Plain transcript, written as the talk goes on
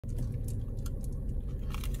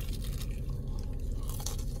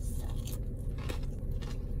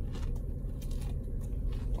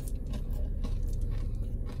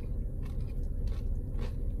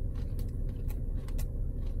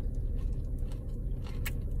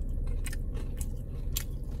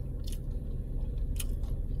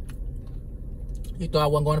You thought I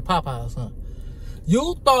wasn't going to Popeyes, huh?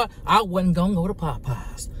 You thought I wasn't going to go to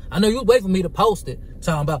Popeyes. I know you was waiting for me to post it,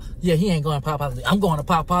 talking about, yeah, he ain't going to Popeyes. I'm going to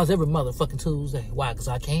Popeyes every motherfucking Tuesday. Why? Because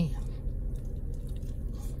I can.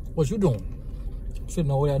 What you doing?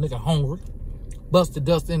 Sitting over there, nigga, hungry, busted,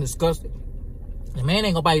 dusted, and disgusted. The man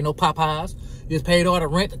ain't gonna buy you no Popeyes. You just paid all the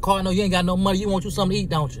rent, the car. No, you ain't got no money. You want you something to eat,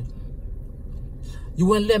 don't you? You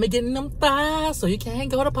wouldn't let me get in them thighs, so you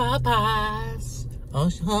can't go to Popeyes.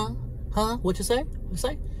 Huh? What you say? What you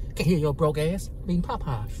say? Can't hear your broke ass eating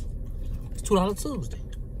Popeyes. It's $2 Tuesday.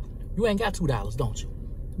 You ain't got $2, don't you?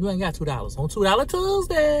 You ain't got $2 on $2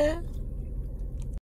 Tuesday.